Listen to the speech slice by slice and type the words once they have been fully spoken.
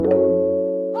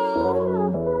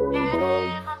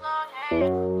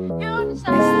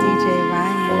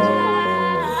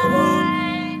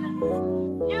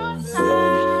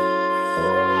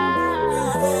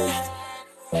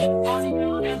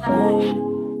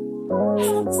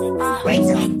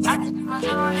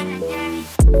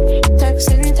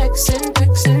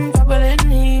Texting, juggling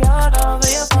the order of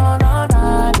your phone all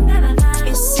night.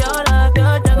 It's your love,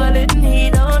 you're juggling he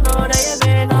don't know that you've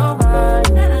been on mine.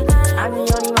 I'm the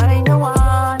only man you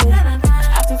want it.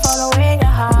 I feel following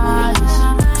your heart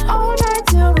all night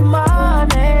till the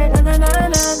morning. Na na na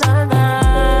na na.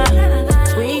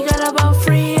 We got about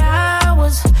 3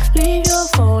 hours. Leave your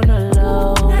phone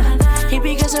alone. He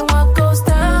be guessing what goes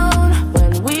down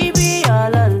when we be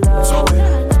all alone. So,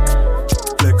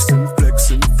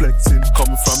 flexing,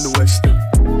 coming from the western.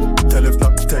 Tell if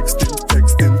not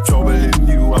texting, troubling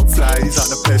you. I'm fly, he's on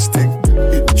the best thing.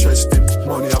 Interesting,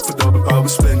 money off a double power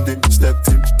spending. Stepped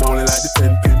in, only like the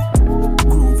 10 pin.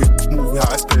 Groovy, movie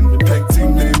how I spend it.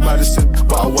 Painting name Madison,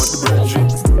 but I want the bread.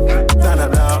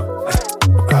 Nah.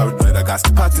 Paranoid, I got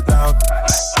to pat it down.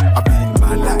 I bleed the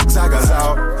man like Zaga's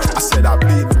out. I said I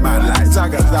bleed the man like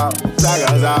Zaga's out.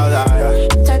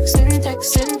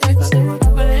 Texting.